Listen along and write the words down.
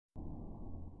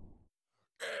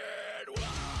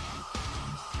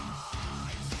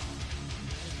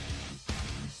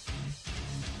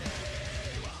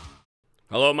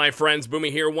Hello my friends, Boomy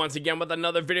here once again with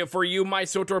another video for you, my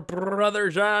Swtor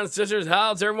brothers and sisters.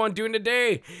 How's everyone doing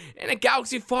today? In a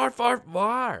galaxy far, far,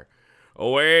 far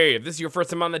away. If this is your first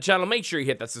time on the channel, make sure you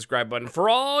hit that subscribe button for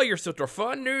all your Swtor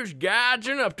fun news, guides,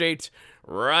 and updates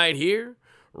right here,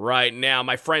 right now.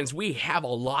 My friends, we have a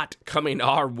lot coming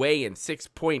our way in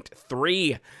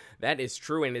 6.3. That is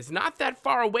true, and it's not that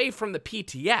far away from the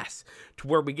PTS to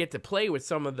where we get to play with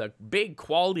some of the big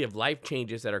quality of life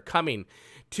changes that are coming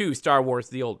to Star Wars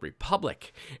The Old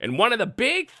Republic. And one of the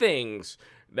big things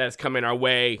that's coming our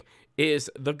way is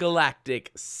the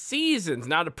Galactic Seasons.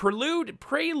 Now, to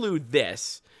prelude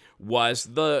this was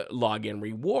the login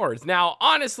rewards. Now,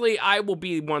 honestly, I will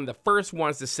be one of the first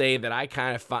ones to say that I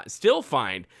kind of still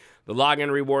find the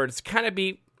login rewards kind of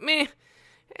be meh.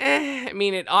 I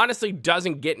mean, it honestly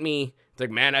doesn't get me. It's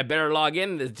like, man, I better log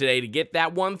in today to get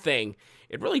that one thing.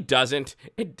 It really doesn't.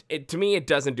 To me, it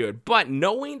doesn't do it. But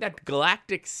knowing that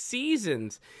Galactic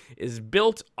Seasons is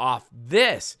built off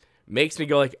this makes me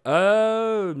go like,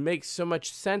 oh, it makes so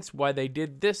much sense why they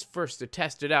did this first, to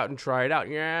test it out and try it out.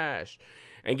 Yes.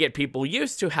 And get people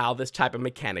used to how this type of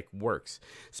mechanic works.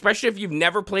 Especially if you've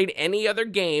never played any other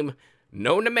game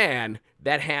known to man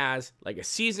that has like a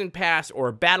season pass or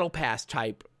a battle pass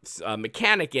type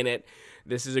mechanic in it.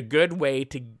 This is a good way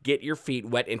to get your feet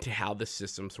wet into how the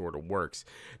system sort of works.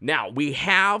 Now, we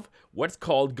have what's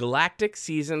called Galactic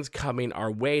Seasons coming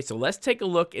our way, so let's take a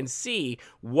look and see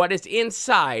what is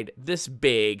inside this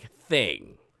big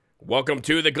thing. Welcome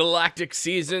to the Galactic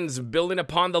Seasons. Building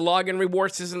upon the login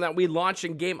reward system that we launched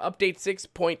in Game Update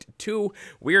 6.2,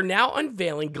 we are now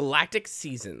unveiling Galactic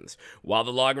Seasons. While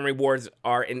the login rewards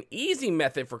are an easy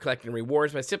method for collecting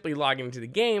rewards by simply logging into the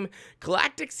game,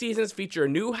 Galactic Seasons feature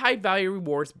new high-value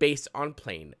rewards based on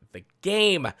playing the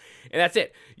game. And that's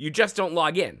it. You just don't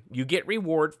log in. You get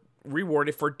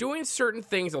rewarded for doing certain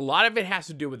things. A lot of it has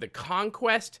to do with the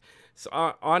conquest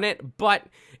on it, but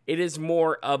it is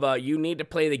more of a, you need to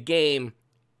play the game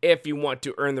if you want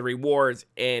to earn the rewards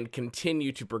and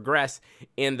continue to progress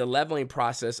in the leveling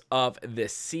process of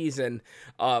this season,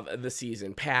 of the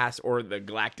season pass or the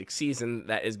Galactic Season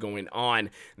that is going on.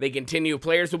 They continue.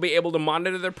 Players will be able to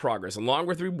monitor their progress along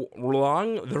with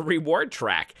along the reward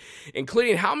track,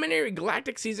 including how many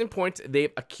Galactic Season points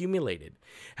they've accumulated,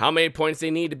 how many points they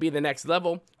need to be the next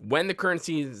level, when the current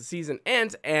season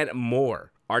ends, and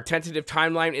more. Our tentative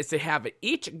timeline is to have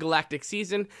each Galactic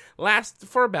Season last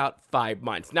for about 5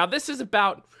 months. Now, this is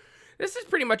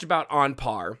pretty much about on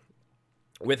par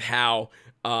with how,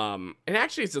 and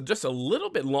actually it's just a little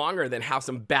bit longer than how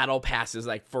some battle passes,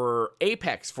 like for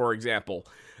Apex, for example,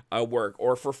 work,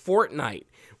 or for Fortnite,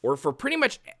 or for pretty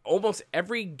much almost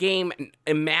every game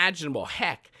imaginable.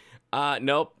 Heck,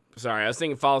 nope. Sorry, I was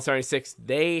thinking Fallout 76,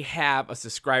 they have a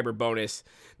subscriber bonus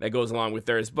that goes along with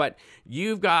theirs, but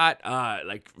you've got,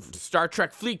 like, Star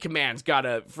Trek Fleet Command's got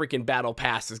a freaking battle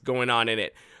pass that's going on in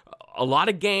it. A lot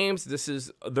of games, this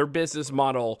is their business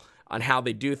model on how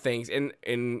they do things, and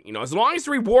you know, as long as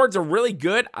the rewards are really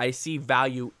good, I see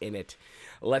value in it.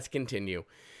 Let's continue.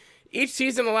 Each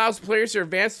season allows players to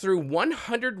advance through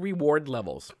 100 reward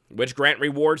levels, which grant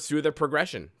rewards through their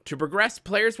progression. To progress,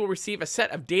 players will receive a set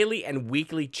of daily and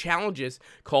weekly challenges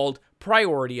called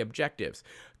priority objectives,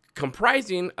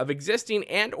 comprising of existing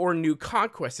and or new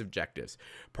conquest objectives.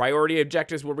 Priority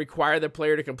objectives will require the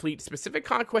player to complete specific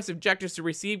conquest objectives to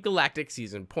receive Galactic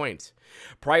Season points.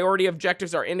 Priority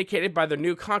objectives are indicated by the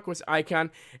new conquest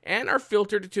icon and are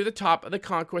filtered to the top of the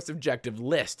conquest objective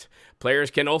list.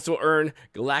 Players can also earn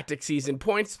Galactic Season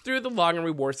points through the login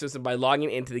reward system by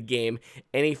logging into the game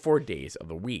any 4 days of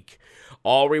the week.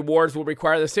 All rewards will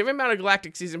require the same amount of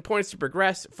Galactic Season points to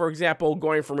progress. For example,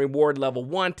 going from reward level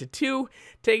 1 to 2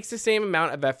 takes the same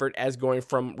amount of effort as going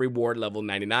from reward level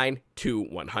 99 to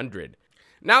 100.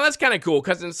 Now that's kind of cool,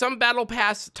 because in some battle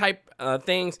pass type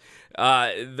things,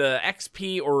 the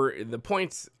XP or the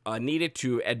points needed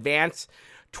to advance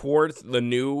towards the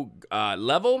new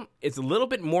level is a little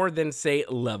bit more than, say,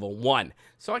 level 1.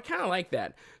 So I kind of like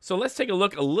that. So let's take a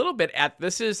look a little bit at,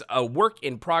 this is a work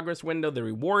in progress window. The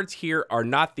rewards here are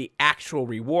not the actual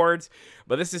rewards,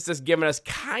 but this is just giving us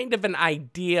kind of an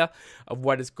idea of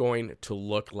what it's going to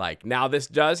look like. Now, this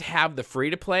does have the free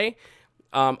to play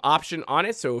option on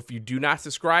it, so if you do not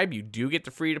subscribe, you do get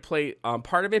the free to play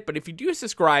part of it. But if you do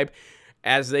subscribe,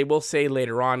 as they will say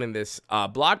later on in this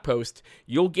blog post,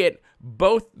 you'll get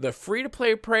both the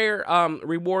free-to-play player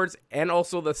rewards and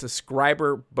also the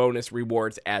subscriber bonus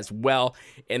rewards as well.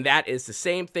 And that is the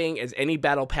same thing as any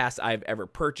battle pass I've ever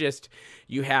purchased.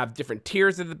 You have different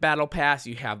tiers of the battle pass.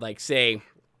 You have, like, say,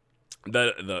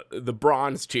 the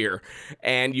bronze tier,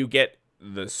 and you get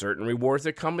the certain rewards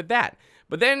that come with that.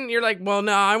 But then you're like, well,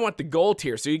 no, I want the gold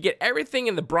tier. So you get everything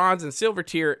in the bronze and silver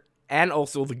tier and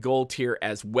also the gold tier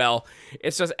as well.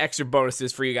 It's just extra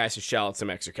bonuses for you guys to shell out some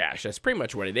extra cash. That's pretty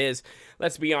much what it is.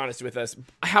 Let's be honest with us.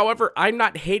 However, I'm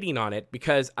not hating on it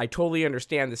because I totally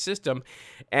understand the system,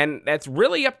 and that's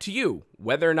really up to you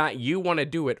whether or not you want to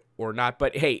do it or not.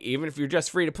 But hey, even if you're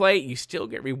just free to play, you still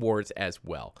get rewards as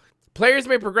well. Players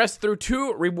may progress through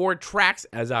 2 reward tracks,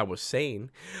 as I was saying.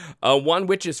 One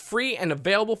which is free and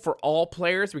available for all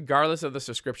players, regardless of the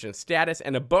subscription status,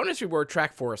 and a bonus reward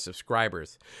track for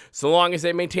subscribers. So long as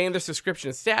they maintain their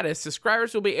subscription status,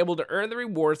 subscribers will be able to earn the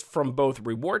rewards from both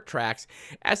reward tracks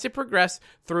as they progress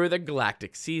through the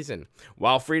Galactic Season.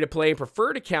 While free-to-play and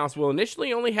preferred accounts will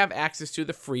initially only have access to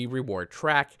the free reward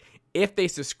track. If they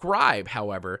subscribe,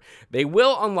 however, they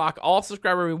will unlock all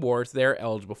subscriber rewards they're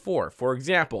eligible for. For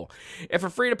example, if a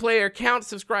free-to-play account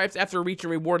subscribes after reaching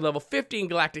reward level 50 in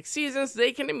Galactic Seasons,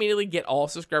 they can immediately get all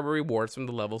subscriber rewards from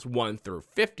the levels 1 through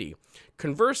 50.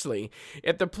 Conversely,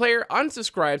 if the player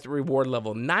unsubscribes to reward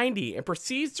level 90 and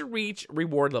proceeds to reach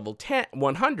reward level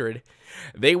 100,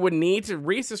 they would need to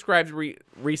resubscribe to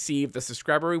receive the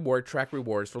subscriber reward track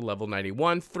rewards for level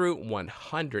 91 through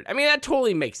 100. I mean, that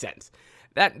totally makes sense.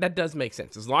 That does make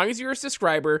sense. As long as you're a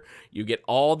subscriber, you get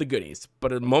all the goodies.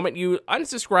 But the moment you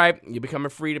unsubscribe, you become a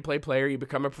free-to-play player, you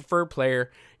become a preferred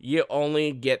player, you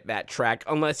only get that track.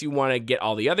 Unless you want to get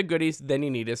all the other goodies, then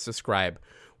you need to subscribe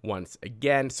once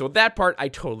again. So that part, I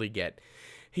totally get.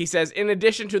 He says, in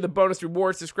addition to the bonus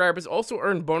rewards, subscribers also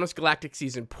earn bonus Galactic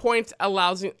Season points,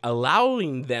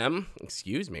 allowing them,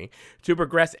 to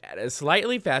progress at a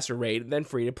slightly faster rate than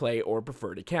free-to-play or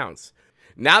preferred accounts.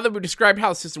 Now that we've described how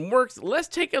the system works, let's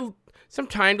take some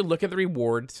time to look at the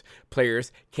rewards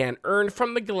players can earn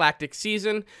from the Galactic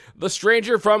Season. The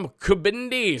stranger from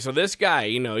Kubindi. So this guy,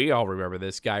 you all remember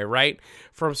this guy, right?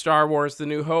 From Star Wars The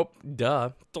New Hope. Duh.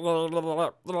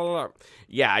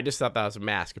 Yeah, I just thought that was a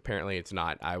mask. Apparently it's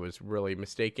not. I was really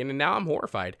mistaken, and now I'm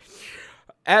horrified.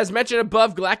 As mentioned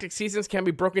above, Galactic Seasons can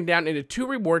be broken down into 2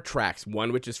 reward tracks,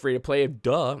 one which is free to play,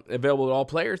 available to all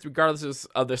players regardless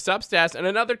of their substats, and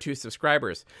another to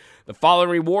subscribers. The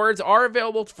following rewards are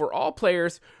available for all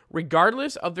players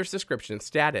regardless of their subscription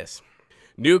status.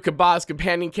 New Kabaz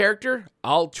companion character,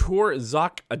 Altur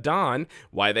Zok Adon.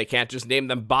 Why they can't just name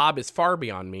them Bob is far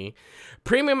beyond me.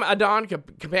 Premium Adon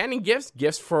companion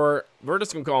gifts for, we're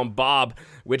just going to call him Bob,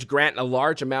 which grant a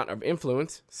large amount of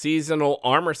influence. Seasonal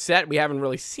armor set, we haven't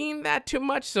really seen that too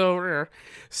much, so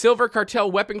Silver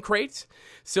Cartel weapon crates,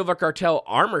 Silver Cartel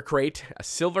armor crate, a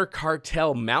Silver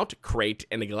Cartel mount crate,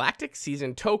 and the Galactic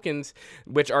Season tokens,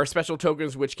 which are special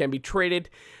tokens which can be traded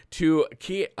to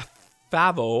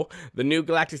Favo, the new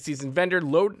Galactic Season vendor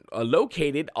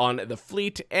located on the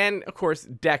fleet, and of course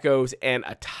decos and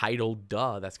a title.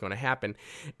 That's going to happen.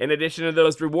 In addition to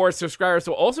those rewards, subscribers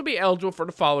will also be eligible for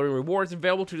the following rewards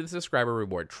available to the subscriber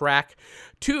reward track: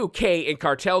 2K in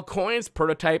cartel coins,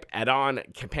 prototype add-on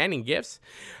companion gifts,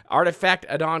 artifact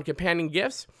add-on companion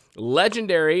gifts,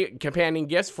 legendary companion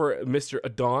gifts for Mr.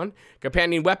 Adon,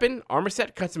 companion weapon, armor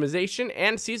set customization,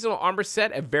 and seasonal armor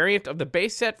set, a variant of the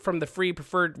base set from the free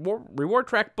preferred reward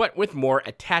track, but with more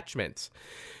attachments.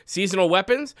 Seasonal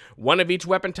weapons, one of each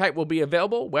weapon type will be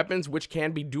available. Weapons which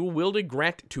can be dual-wielded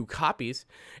grant 2 copies.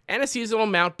 And a seasonal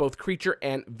mount, both creature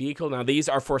and vehicle. Now, these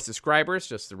are for subscribers,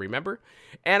 just to remember.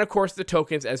 And, of course, the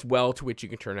tokens as well, to which you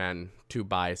can turn on to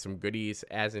buy some goodies,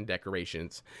 as in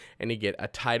decorations. And you get a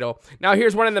title. Now,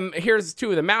 here's 2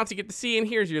 of the mounts you get to see. And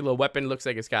here's your little weapon. Looks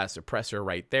like it's got a suppressor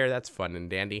right there. That's fun and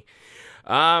dandy.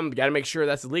 Got to make sure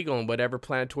that's legal in whatever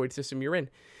planetoid system you're in.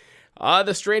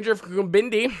 The Stranger from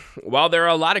Kubindi. While there are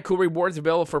a lot of cool rewards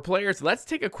available for players, let's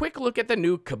take a quick look at the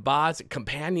new Kabaz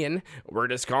companion. We're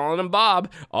just calling him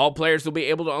Bob. All players will be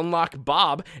able to unlock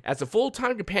Bob as a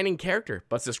full-time companion character,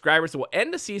 but subscribers will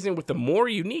end the season with a more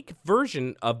unique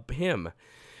version of him.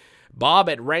 Bob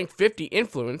at rank 50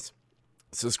 influence.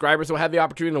 Subscribers will have the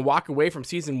opportunity to walk away from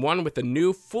Season 1 with a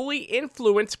new, fully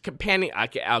influenced companion.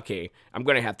 Okay, I'm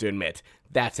going to have to admit,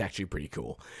 that's actually pretty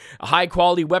cool. A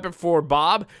high-quality weapon for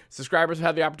Bob. Subscribers will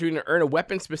have the opportunity to earn a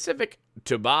weapon specific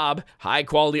to Bob.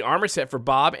 High-quality armor set for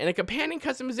Bob. And a companion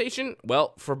customization,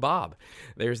 well, for Bob.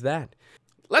 There's that.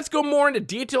 Let's go more into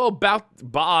detail about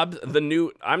Bob,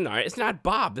 it's not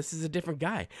Bob, this is a different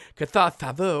guy. Cathar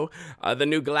Favo, the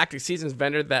new Galactic Seasons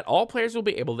vendor that all players will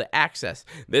be able to access.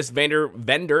 This vendor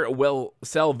will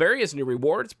sell various new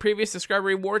rewards, previous subscriber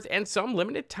rewards, and some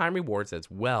limited time rewards as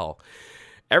well.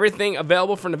 Everything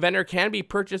available from the vendor can be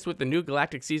purchased with the new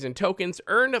Galactic Season tokens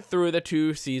earned through the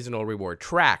 2 seasonal reward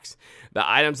tracks. The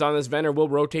items on this vendor will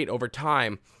rotate over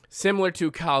time. similar to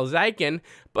Kalzaiken,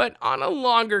 but on a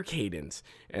longer cadence.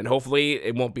 And hopefully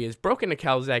it won't be as broken as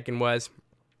Kalzaiken was,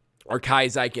 or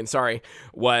Kaizyken, sorry,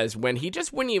 was when he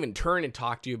just wouldn't even turn and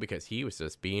talk to you because he was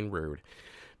just being rude.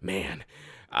 Man.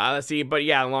 Let's see, but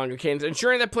yeah, longer cadence,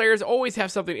 ensuring that players always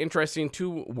have something interesting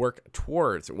to work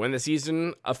towards. When the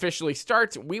season officially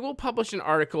starts, we will publish an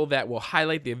article that will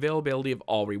highlight the availability of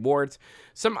all rewards.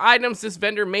 Some items this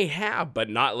vendor may have, but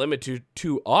not limited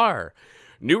to, are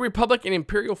New Republic and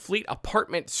Imperial Fleet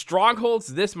apartment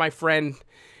strongholds. This, my friend,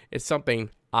 is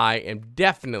something I am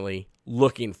definitely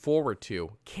looking forward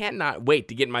to. Cannot wait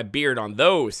to get my beard on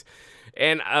those.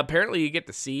 And apparently you get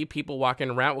to see people walking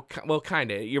around. Well,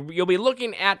 kind of. You'll be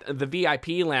looking at the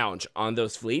VIP lounge on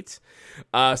those fleets.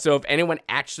 So if anyone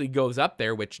actually goes up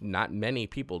there, which not many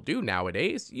people do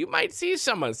nowadays, you might see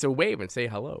someone. So wave and say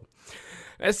hello.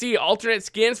 Let's see. Alternate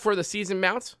skins for the season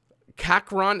mounts.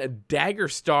 Kakron Dagger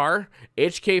Star.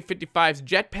 HK-55's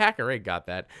jetpack. I already got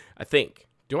that, I think.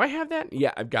 Do I have that?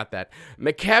 Yeah, I've got that.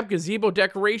 Macab Gazebo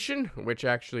decoration, which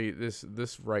actually,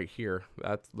 this right here,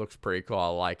 that looks pretty cool. I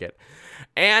like it.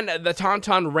 And the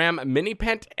Tauntaun Ram mini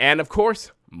pent, and of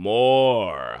course,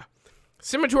 more.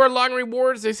 Similar to our long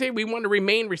rewards, they say we want to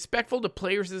remain respectful to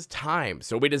players' time.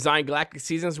 So we designed Galactic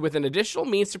Seasons with an additional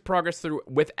means to progress through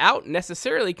without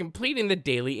necessarily completing the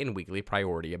daily and weekly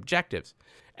priority objectives.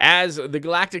 As the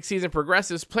Galactic Season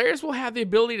progresses, players will have the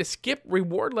ability to skip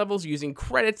reward levels using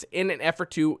credits in an effort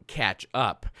to catch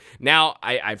up. Now,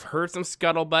 I've heard some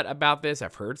scuttlebutt about this.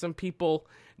 I've heard some people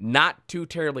not too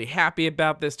terribly happy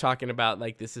about this, talking about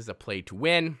like this is a play to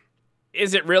win.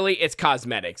 Is it really? It's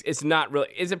cosmetics. It's not really.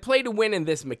 Is it play to win in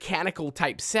this mechanical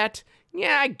type set?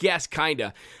 Yeah, I guess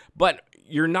kinda. But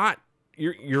you're not.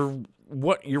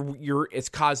 It's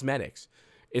cosmetics.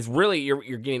 Is really you're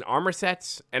getting armor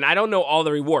sets, and I don't know all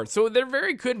the rewards, so there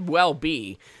very could well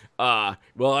be well,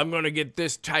 I'm gonna get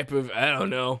this type of, I don't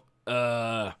know,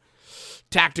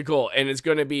 tactical, and it's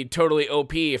gonna be totally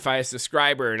OP if I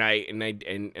subscribe her and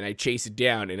I chase it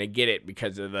down and I get it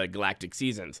because of the Galactic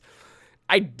Seasons.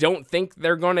 I don't think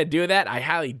they're gonna do that. I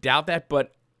highly doubt that,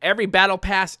 but every battle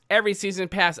pass, every season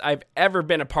pass I've ever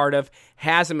been a part of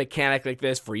has a mechanic like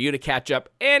this for you to catch up,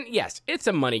 and yes, it's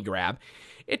a money grab.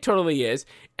 It totally is.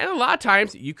 And a lot of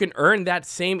times you can earn that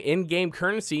same in-game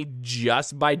currency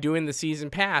just by doing the season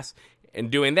pass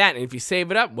and doing that. And if you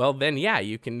save it up, well, then yeah,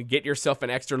 you can get yourself an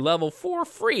extra level for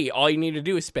free. All you need to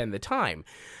do is spend the time.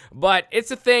 But it's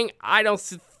a thing. I don't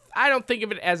think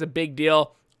of it as a big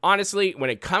deal. Honestly,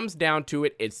 when it comes down to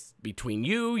it, it's between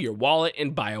you, your wallet,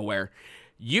 and BioWare.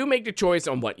 You make the choice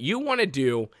on what you want to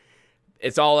do.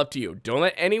 It's all up to you. Don't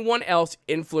let anyone else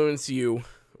influence you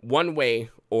one way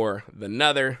or the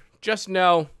other. Just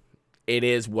know it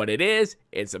is what it is.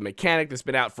 It's a mechanic that's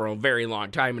been out for a very long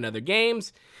time in other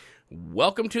games.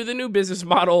 Welcome to the new business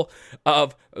model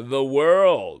of the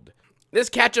world. This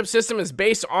catch-up system is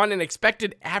based on an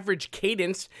expected average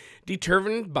cadence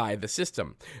determined by the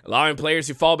system, allowing players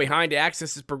who fall behind to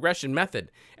access this progression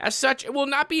method. As such, it will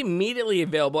not be immediately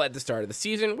available at the start of the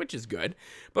season, which is good,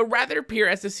 but rather appear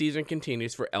as the season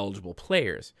continues for eligible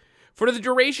players. For the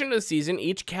duration of the season,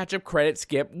 each catch-up credit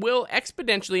skip will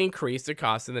exponentially increase the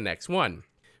cost of the next one.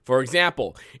 For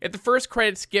example, if the first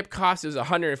credit skip cost is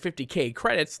 150k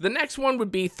credits, the next one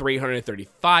would be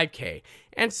 335k,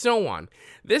 and so on.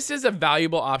 This is a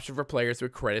valuable option for players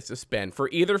with credits to spend who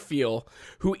either feel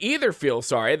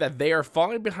that they are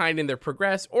falling behind in their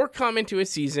progress or come into a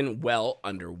season well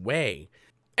underway.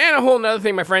 And a whole nother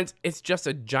thing, my friends, it's just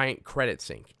a giant credit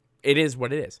sink. It is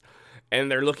what it is. And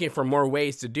they're looking for more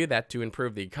ways to do that to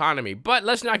improve the economy. But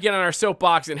let's not get on our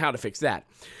soapbox and how to fix that.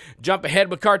 Jump ahead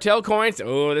with cartel coins.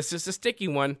 Oh, this is a sticky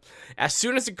one. As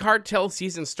soon as the cartel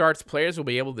season starts, players will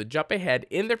be able to jump ahead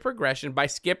in their progression by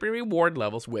skipping reward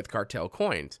levels with cartel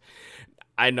coins.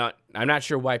 I'm not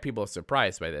sure why people are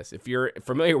surprised by this. If you're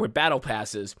familiar with battle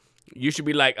passes, you should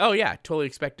be like, oh yeah, totally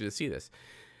expected to see this.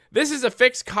 This is a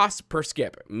fixed cost per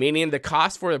skip, meaning the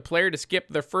cost for the player to skip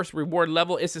their first reward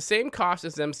level is the same cost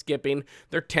as them skipping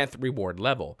their 10th reward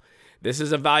level. This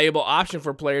is a valuable option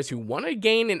for players who want to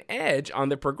gain an edge on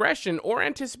their progression or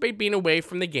anticipate being away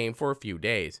from the game for a few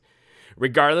days.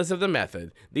 Regardless of the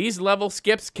method, these level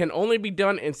skips can only be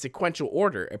done in sequential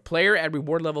order. A player at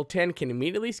reward level 10 can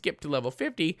immediately skip to level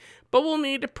 50, but will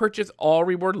need to purchase all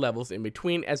reward levels in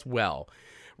between as well.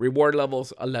 Reward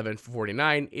levels 11 for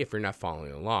 49 if you're not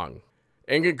following along.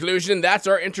 In conclusion, that's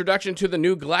our introduction to the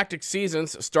new Galactic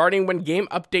Seasons, starting when Game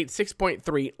Update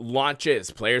 6.3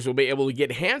 launches. Players will be able to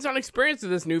get hands-on experience of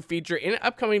this new feature in an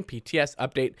upcoming PTS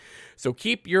update, so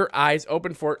keep your eyes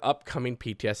open for an upcoming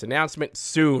PTS announcement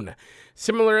soon.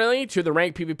 Similarly to the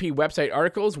Rank PvP website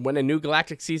articles, when a new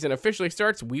Galactic Season officially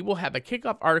starts, we will have a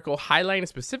kickoff article highlighting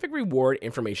specific reward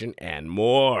information and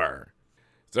more.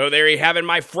 So there you have it,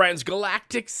 my friends.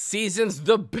 Galactic Seasons,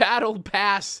 the Battle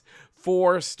Pass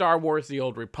for Star Wars The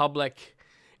Old Republic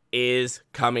is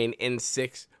coming in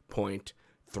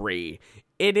 6.3.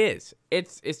 It is.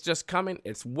 It's just coming.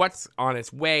 It's what's on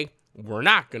its way. We're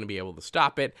not going to be able to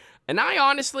stop it. And I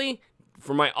honestly,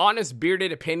 for my honest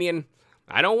bearded opinion,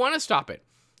 I don't want to stop it.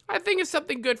 I think it's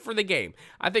something good for the game.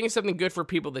 I think it's something good for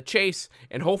people to chase.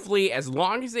 And hopefully, as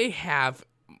long as they have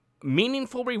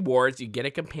meaningful rewards, you get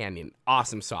a companion.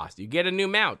 Awesome sauce. You get a new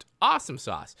mount. Awesome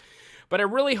sauce. But I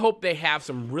really hope they have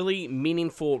some really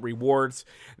meaningful rewards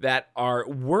that are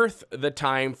worth the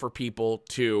time for people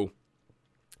to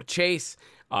chase,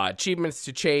 achievements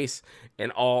to chase,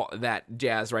 and all that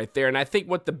jazz right there. And I think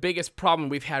what the biggest problem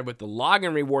we've had with the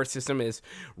login reward system is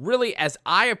really, as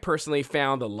I have personally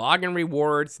found, the login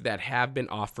rewards that have been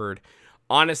offered,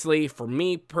 honestly, for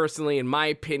me personally, in my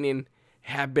opinion,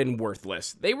 have been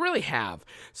worthless. They really have.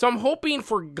 So I'm hoping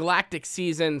for Galactic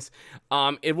Seasons,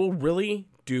 it will really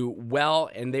do well,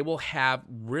 and they will have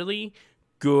really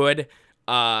good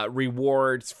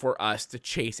rewards for us to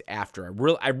chase after.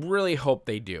 I really hope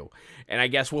they do. And I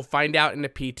guess we'll find out in the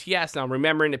PTS. Now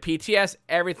remember, in the PTS,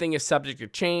 everything is subject to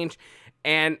change.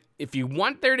 And if you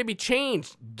want there to be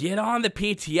change, get on the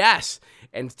PTS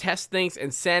and test things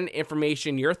and send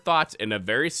information, your thoughts, in a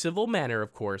very civil manner,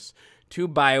 of course, to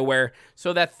BioWare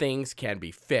so that things can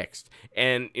be fixed.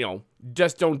 And, you know,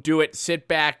 just don't do it. Sit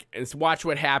back and watch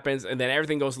what happens, and then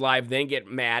everything goes live, then get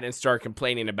mad and start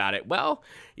complaining about it. Well,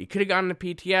 you could have gone to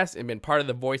PTS and been part of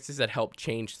the voices that help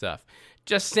change stuff.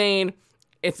 Just saying,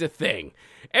 it's a thing.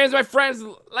 And as my friends,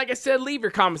 like I said, leave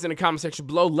your comments in the comment section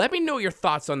below. Let me know your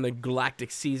thoughts on the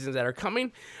Galactic Seasons that are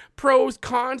coming. Pros,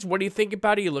 cons, what do you think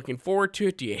about it? Are you looking forward to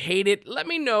it? Do you hate it? Let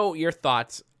me know your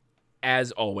thoughts.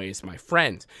 As always, my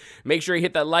friends, make sure you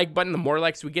hit that like button. The more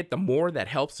likes we get, the more that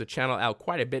helps the channel out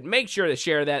quite a bit. Make sure to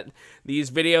share these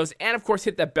videos, and of course,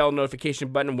 hit that bell notification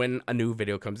button when a new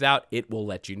video comes out. It will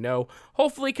let you know,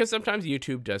 hopefully, because sometimes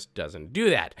YouTube just doesn't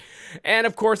do that. And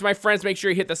of course, my friends, make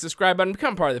sure you hit the subscribe button,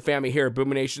 become part of the family here at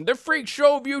Boomy Nation, the freak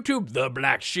show of YouTube, the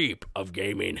black sheep of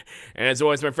gaming. And as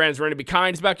always, my friends, remember to be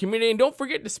kind, it's about community, and don't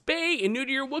forget to spay and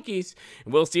neuter your Wookiees.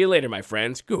 And we'll see you later, my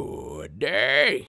friends. Good day.